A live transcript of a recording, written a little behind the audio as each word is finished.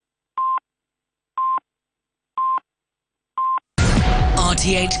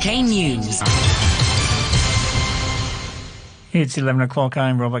RTHK News. It's 11 o'clock.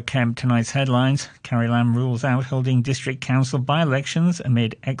 I'm Robert Kemp. Tonight's headlines. Carrie Lam rules out holding district council by-elections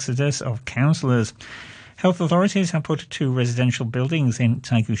amid exodus of councillors. Health authorities have put 2 residential buildings in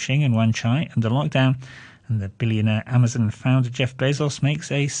Taikoo Shing and Wan Chai under lockdown. And the billionaire Amazon founder Jeff Bezos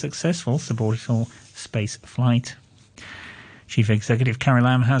makes a successful suborbital space flight. Chief Executive Carrie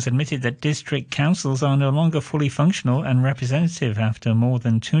Lam has admitted that district councils are no longer fully functional and representative after more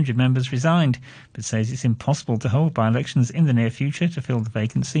than 200 members resigned, but says it's impossible to hold by-elections in the near future to fill the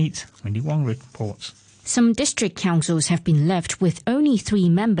vacant seats. Wendy Wong reports. Some district councils have been left with only 3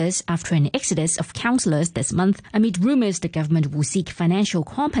 members after an exodus of councillors this month, amid rumours the government will seek financial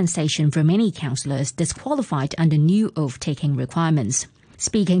compensation for many councillors disqualified under new oath-taking requirements.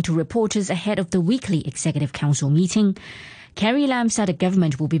 Speaking to reporters ahead of the weekly Executive Council meeting, Carrie Lam said the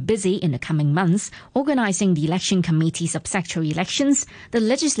government will be busy in the coming months organising the election committee subsecretary elections, the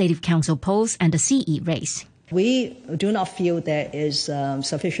Legislative Council polls and the CE race. We do not feel there is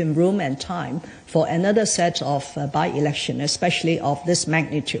sufficient room and time for another set of by-election, especially of this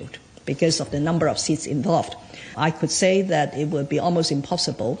magnitude, because of the number of seats involved. I could say that it would be almost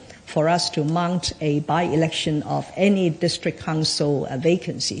impossible for us to mount a by-election of any district council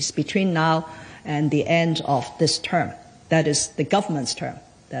vacancies between now and the end of this term. That is the government's term,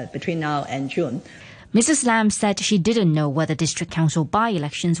 between now and June. Mrs. Lam said she didn't know whether district council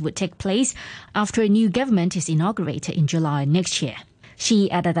by-elections would take place after a new government is inaugurated in July next year. She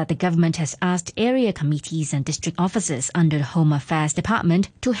added that the government has asked area committees and district officers under the Home Affairs Department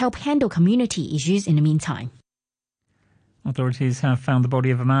to help handle community issues in the meantime. Authorities have found the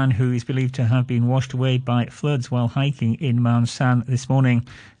body of a man who is believed to have been washed away by floods while hiking in Mount San this morning.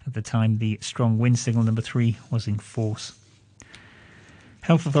 At the time, the strong wind signal number 3 was in force.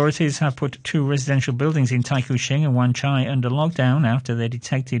 Health authorities have put 2 residential buildings in Taikoo Shing and Wan Chai under lockdown after they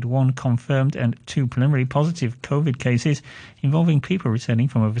detected 1 confirmed and 2 preliminary positive COVID cases involving people returning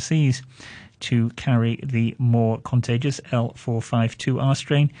from overseas. 2 carry the more contagious L452R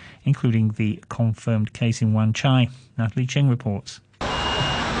strain, including the confirmed case in Wan Chai. Natalie Cheng reports.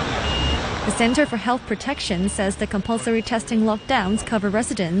 The Centre for Health Protection says the compulsory testing lockdowns cover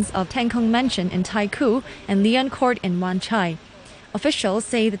residents of Tengkung Mansion in Taikoo and Leon Court in Wan Chai. Officials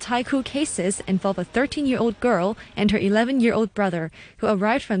say the Taikoo cases involve a 13-year-old girl and her 11-year-old brother who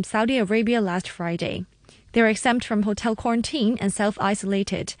arrived from Saudi Arabia last Friday. They are exempt from hotel quarantine and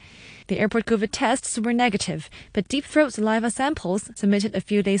self-isolated. The airport COVID tests were negative, but deep throat saliva samples submitted a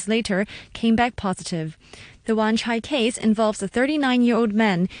few days later came back positive. The Wan Chai case involves a 39-year-old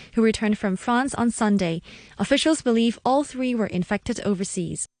man who returned from France on Sunday. Officials believe all 3 were infected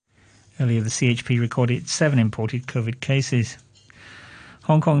overseas. Earlier, the CHP recorded 7 imported COVID cases.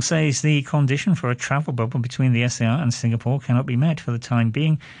 Hong Kong says the condition for a travel bubble between the SAR and Singapore cannot be met for the time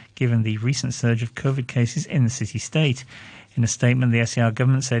being, given the recent surge of COVID cases in the city-state. In a statement, the SAR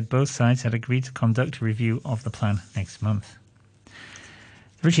government said both sides had agreed to conduct a review of the plan next month.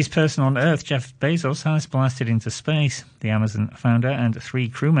 The richest person on Earth, Jeff Bezos, has blasted into space. The Amazon founder and 3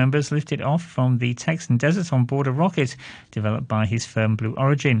 crew members lifted off from the Texan Desert on board a rocket developed by his firm Blue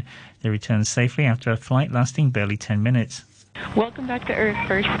Origin. They returned safely after a flight lasting barely 10 minutes. Welcome back to Earth,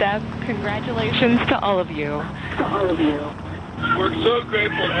 First Step. Congratulations to all of you. We're so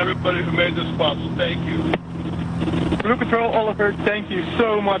grateful to everybody who made this possible. Thank you. Blue Patrol, Oliver, thank you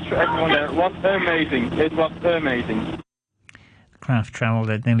so much for everyone there. It was amazing. It was amazing. The craft travelled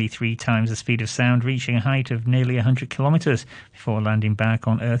at nearly 3 times the speed of sound, reaching a height of nearly 100 kilometres before landing back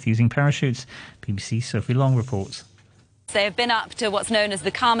on Earth using parachutes. BBC Sophie Long reports. They have been up to what's known as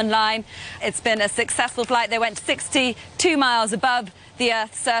the Kármán line. It's been a successful flight. They went 62 miles above the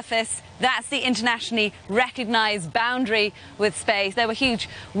Earth's surface. That's the internationally recognised boundary with space. There were huge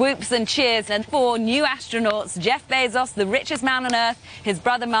whoops and cheers. And 4 new astronauts, Jeff Bezos, the richest man on Earth, his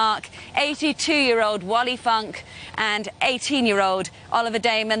brother Mark, 82-year-old Wally Funk, and 18-year-old Oliver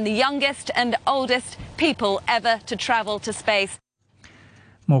Damon, the youngest and oldest people ever to travel to space.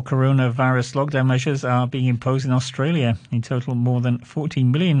 More coronavirus lockdown measures are being imposed in Australia. In total, more than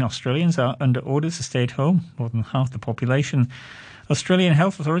 14 million Australians are under orders to stay at home, more than half the population. Australian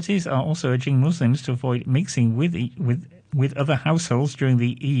health authorities are also urging Muslims to avoid mixing with other households during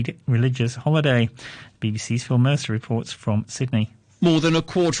the Eid religious holiday. BBC's Phil Mercer reports from Sydney. More than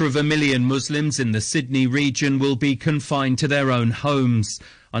 250,000 Muslims in the Sydney region will be confined to their own homes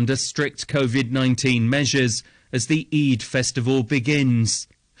under strict COVID-19 measures as the Eid festival begins.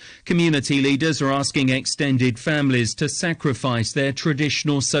 Community leaders are asking extended families to sacrifice their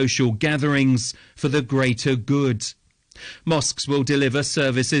traditional social gatherings for the greater good. Mosques will deliver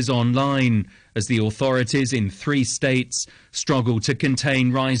services online as the authorities in 3 states struggle to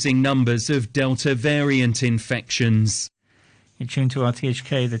contain rising numbers of Delta variant infections. You're tuned to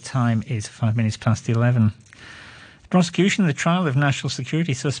RTHK. The time is 5 minutes past 11. The prosecution in the trial of national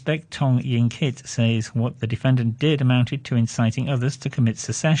security suspect Tong Yin Kit says what the defendant did amounted to inciting others to commit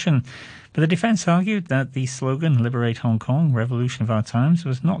secession. But the defence argued that the slogan "Liberate Hong Kong, Revolution of Our Times"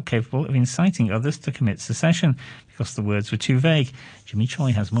 was not capable of inciting others to commit secession because the words were too vague. Jimmy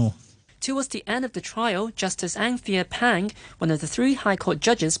Choi has more. Towards the end of the trial, Justice Anthea Pang, one of the 3 High Court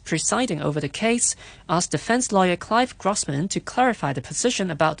judges presiding over the case, asked defence lawyer Clive Grossman to clarify the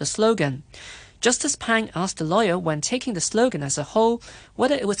position about the slogan. Justice Pang asked the lawyer, when taking the slogan as a whole,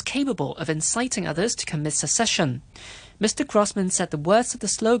 whether it was capable of inciting others to commit secession. Mr. Grossman said the words of the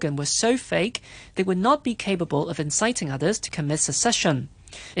slogan were so fake they would not be capable of inciting others to commit secession.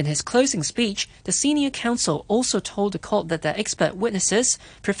 In his closing speech, the senior counsel also told the court that their expert witnesses,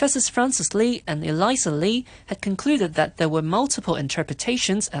 Professors Francis Lee and Eliza Lee, had concluded that there were multiple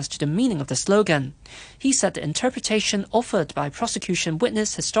interpretations as to the meaning of the slogan. He said the interpretation offered by prosecution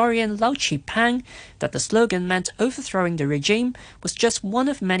witness historian Lau Chi Pang, that the slogan meant overthrowing the regime, was just one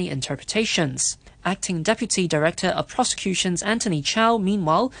of many interpretations. Acting Deputy Director of Prosecutions Anthony Chow,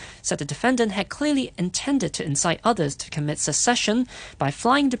 meanwhile, said the defendant had clearly intended to incite others to commit secession by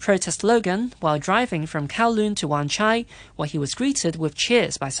flying the protest slogan while driving from Kowloon to Wan Chai, where he was greeted with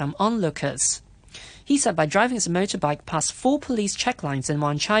cheers by some onlookers. He said by driving his motorbike past 4 police checklines in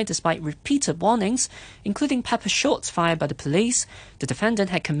Wan Chai despite repeated warnings, including pepper shots fired by the police, the defendant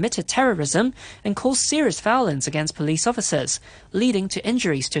had committed terrorism and caused serious violence against police officers, leading to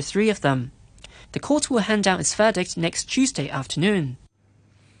injuries to 3 of them. The court will hand down its verdict next Tuesday afternoon.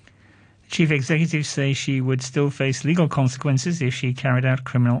 The chief executive says she would still face legal consequences if she carried out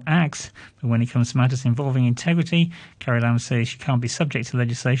criminal acts. But when it comes to matters involving integrity, Carrie Lam says she can't be subject to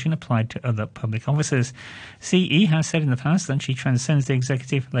legislation applied to other public officers. CE has said in the past that she transcends the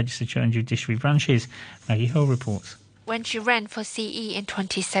executive, legislature and judiciary branches. Maggie Ho reports. When she ran for CE in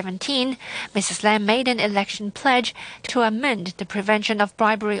 2017, Mrs. Lam made an election pledge to amend the Prevention of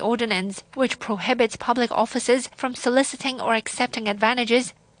Bribery Ordinance, which prohibits public officers from soliciting or accepting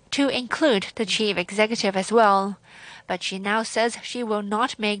advantages, to include the chief executive as well. But she now says she will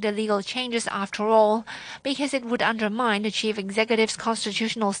not make the legal changes after all, because it would undermine the chief executive's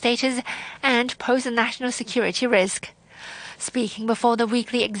constitutional status and pose a national security risk. Speaking before the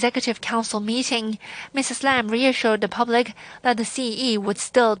weekly Executive Council meeting, Mrs. Lam reassured the public that the CE would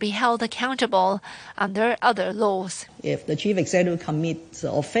still be held accountable under other laws. If the chief executive commits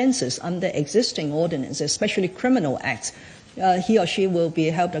offences under existing ordinances, especially criminal acts, he or she will be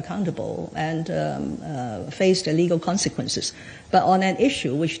held accountable and face the legal consequences. But on an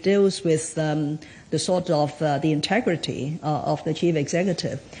issue which deals with the sort of the integrity of the chief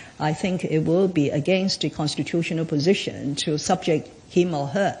executive, I think it will be against the constitutional position to subject him or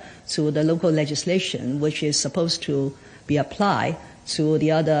her to the local legislation which is supposed to be applied to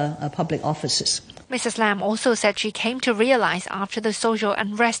the other public officers. Mrs. Lam also said she came to realize after the social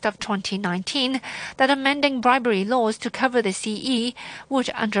unrest of 2019 that amending bribery laws to cover the CE would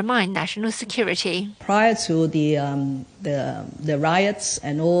undermine national security. Prior to the riots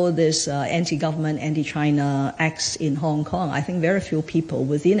and all this anti-government, anti-China acts in Hong Kong, I think very few people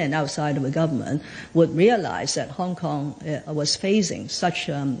within and outside of the government would realize that Hong Kong was facing such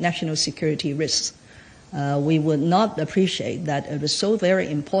national security risks. We would not appreciate that it was so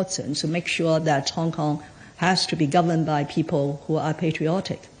very important to make sure that Hong Kong has to be governed by people who are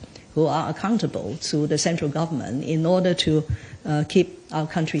patriotic, who are accountable to the central government in order to keep our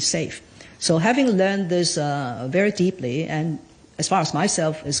country safe. So having learned this very deeply, and as far as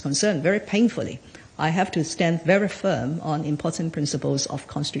myself is concerned, very painfully, I have to stand very firm on important principles of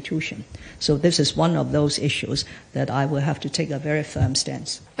Constitution. So this is one of those issues that I will have to take a very firm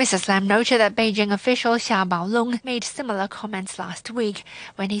stance. Mrs. Lam noted that Beijing official Xia Baolong made similar comments last week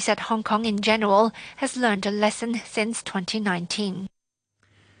when he said Hong Kong in general has learned a lesson since 2019.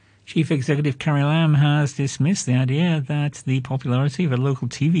 Chief Executive Carrie Lam has dismissed the idea that the popularity of a local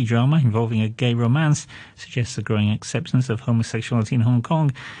TV drama involving a gay romance suggests a growing acceptance of homosexuality in Hong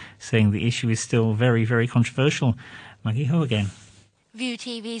Kong, saying the issue is still very, very controversial. Maggie Ho again. View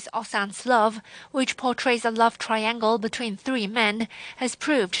TV's Osan's Love, which portrays a love triangle between 3 men, has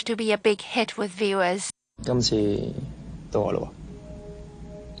proved to be a big hit with viewers. 今次到我啦喎。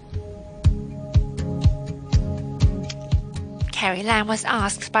 Carrie Lam was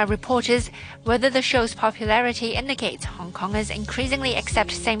asked by reporters whether the show's popularity indicates Hong Kongers increasingly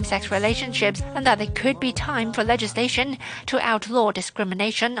accept same-sex relationships and that it could be time for legislation to outlaw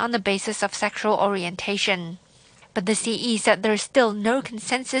discrimination on the basis of sexual orientation. But the CE said there is still no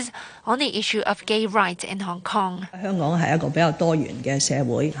consensus on the issue of gay rights in Hong Kong. Hong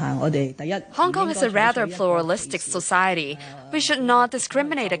Kong is a rather pluralistic society. We should not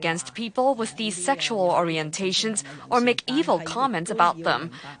discriminate against people with these sexual orientations or make evil comments about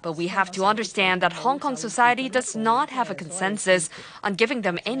them. But we have to understand that Hong Kong society does not have a consensus on giving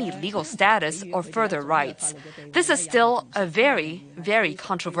them any legal status or further rights. This is still a very, very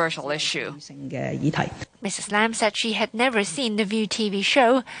controversial issue. Mrs. Lam said she had never seen the View TV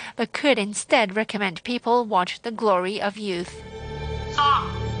show, but could instead recommend people watch The Glory of Youth.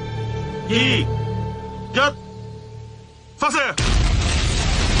 3, 2, 1, 發射!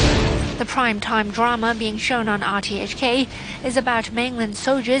 The prime-time drama being shown on RTHK is about mainland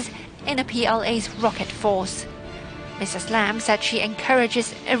soldiers in the PLA's rocket force. Mrs. Lam said she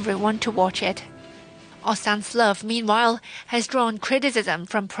encourages everyone to watch it. Aung San Suu Kyi, meanwhile, has drawn criticism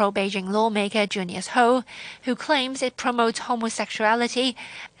from pro-Beijing lawmaker Junius Ho, who claims it promotes homosexuality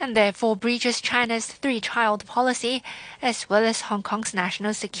and therefore breaches China's three-child policy, as well as Hong Kong's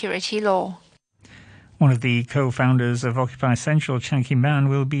national security law. One of the co-founders of Occupy Central, Chan Kim-man,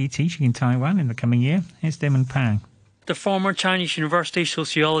 will be teaching in Taiwan in the coming year. Here's Damon Pang. The former Chinese University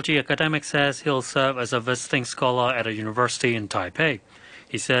sociology academic says he'll serve as a visiting scholar at a university in Taipei.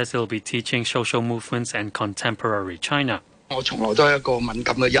 He says he'll be teaching social movements and contemporary China. I'm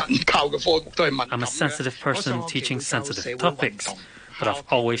a sensitive person teaching sensitive topics, but I've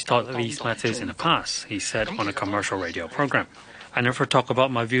always taught these matters in the past, he said on a commercial radio program. I never talk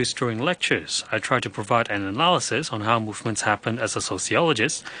about my views during lectures. I try to provide an analysis on how movements happen as a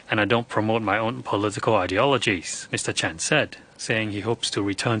sociologist, and I don't promote my own political ideologies, Mr. Chan said, saying he hopes to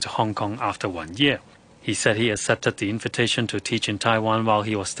return to Hong Kong after 1 year. He said he accepted the invitation to teach in Taiwan while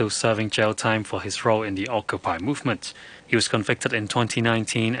he was still serving jail time for his role in the Occupy movement. He was convicted in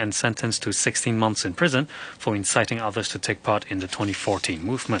 2019 and sentenced to 16 months in prison for inciting others to take part in the 2014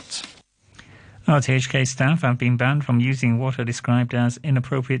 movement. RTHK staff have been banned from using what are described as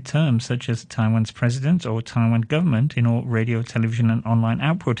inappropriate terms such as Taiwan's president or Taiwan government in all radio, television and online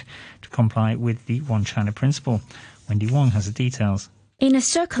output to comply with the One China principle. Wendy Wong has the details. In a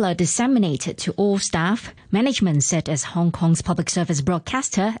circular disseminated to all staff, management said as Hong Kong's public service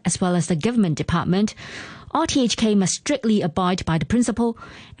broadcaster as well as the government department, RTHK must strictly abide by the principle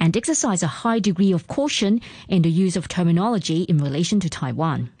and exercise a high degree of caution in the use of terminology in relation to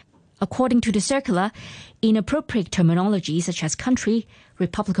Taiwan. According to the circular, inappropriate terminology such as country,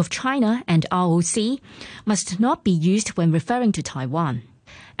 Republic of China and ROC must not be used when referring to Taiwan.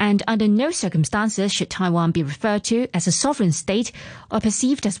 And under no circumstances should Taiwan be referred to as a sovereign state or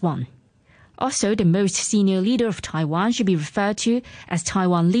perceived as one. Also, the most senior leader of Taiwan should be referred to as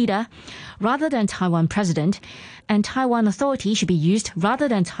Taiwan leader rather than Taiwan president, and Taiwan authority should be used rather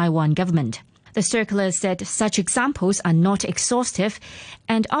than Taiwan government. The circular said such examples are not exhaustive,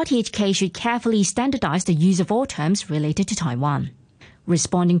 and RTHK should carefully standardize the use of all terms related to Taiwan.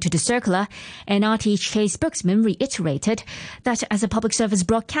 Responding to the circular, an RTHK spokesman reiterated that as a public service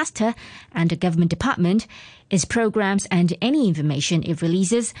broadcaster and a government department, its programs and any information it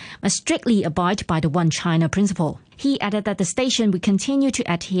releases must strictly abide by the One China principle. He added that the station would continue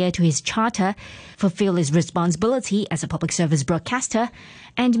to adhere to his charter, fulfill its responsibility as a public service broadcaster,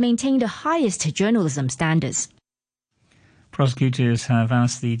 and maintain the highest journalism standards. Prosecutors have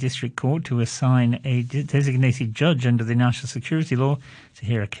asked the District Court to assign a designated judge under the National Security Law to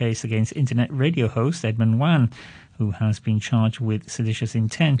hear a case against internet radio host Edmund Wan, who has been charged with seditious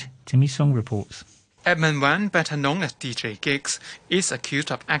intent. Timmy Song reports. Edmund Wan, better known as DJ Gigs, is accused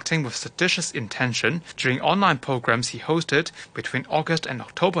of acting with seditious intention during online programs he hosted between August and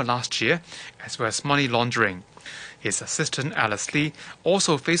October last year, as well as money laundering. His assistant, Alice Lee,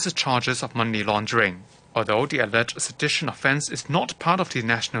 also faces charges of money laundering. Although the alleged sedition offence is not part of the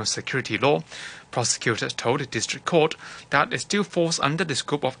national security law, prosecutors told the district court that it still falls under the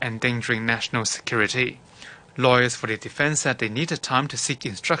scope of endangering national security. Lawyers for the defence said they needed time to seek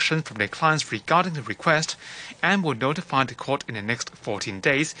instructions from their clients regarding the request and will notify the court in the next 14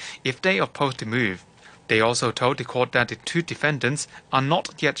 days if they oppose the move. They also told the court that the two defendants are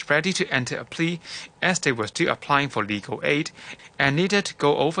not yet ready to enter a plea as they were still applying for legal aid and needed to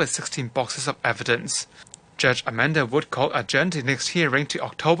go over 16 boxes of evidence. Judge Amanda Woodcock adjourned the next hearing to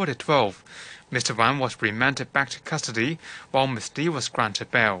October the 12th. Mr. Wan was remanded back to custody while Ms. Lee was granted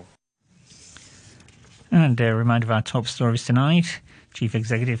bail. And a reminder of our top stories tonight. Chief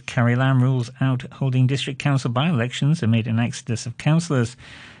Executive Carrie Lam rules out holding District Council by-elections amid an exodus of councillors.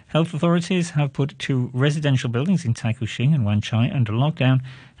 Health authorities have put 2 residential buildings in Tai Kung Shing and Wan Chai under lockdown,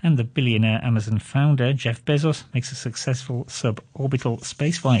 and the billionaire Amazon founder Jeff Bezos makes a successful suborbital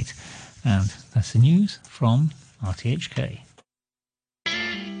spaceflight. And that's the news from RTHK.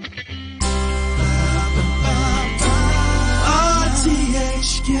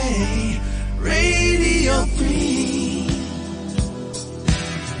 RTHK Radio 3.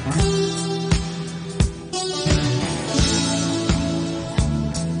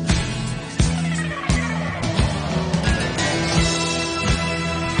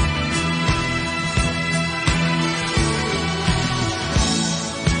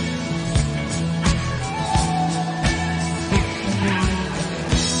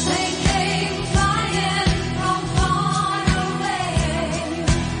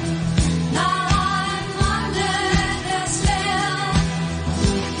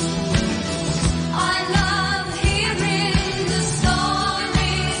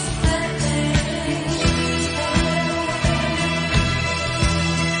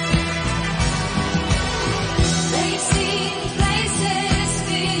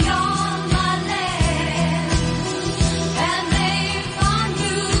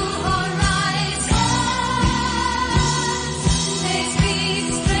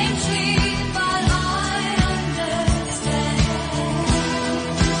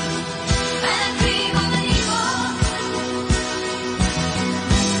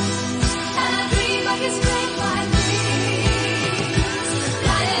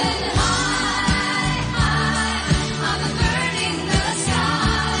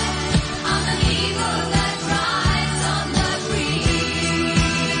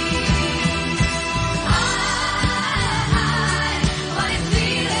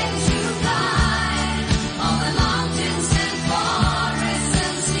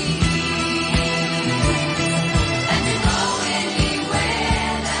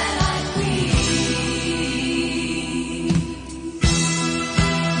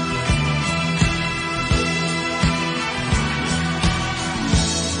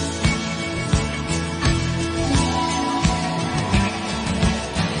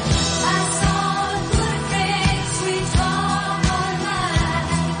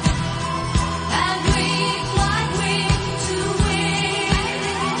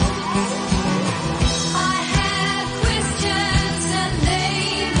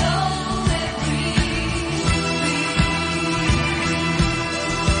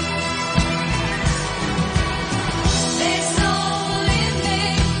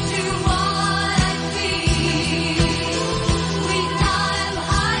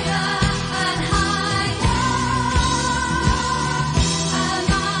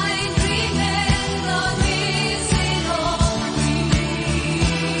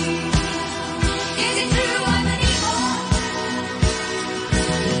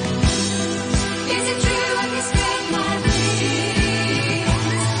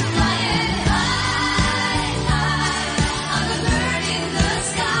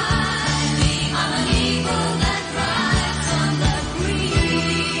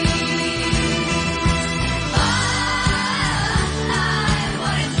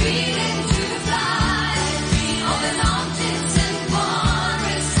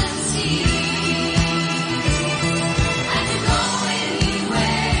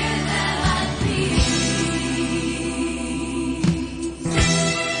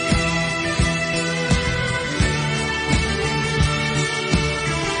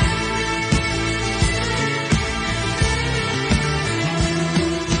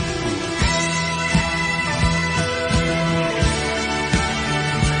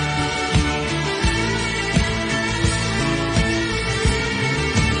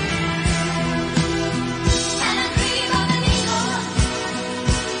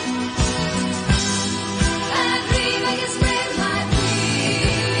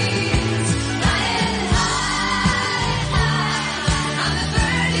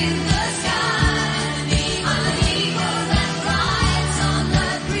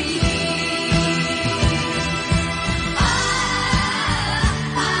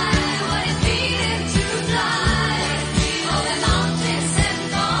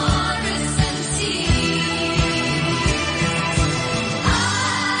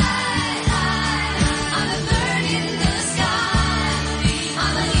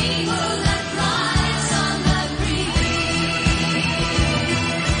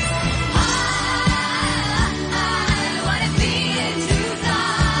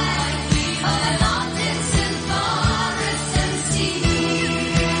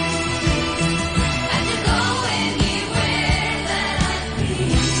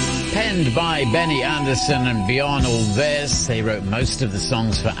 Penned by Benny Andersson and Bjorn Ulvaeus. They wrote most of the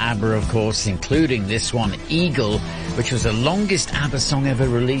songs for ABBA, of course, including this one, Eagle, which was the longest ABBA song ever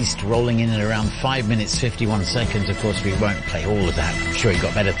released, rolling in at around 5 minutes 51 seconds. Of course, we won't play all of that. I'm sure you've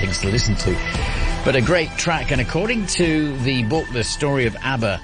got better things to listen to. But a great track, and according to the book The Story of ABBA,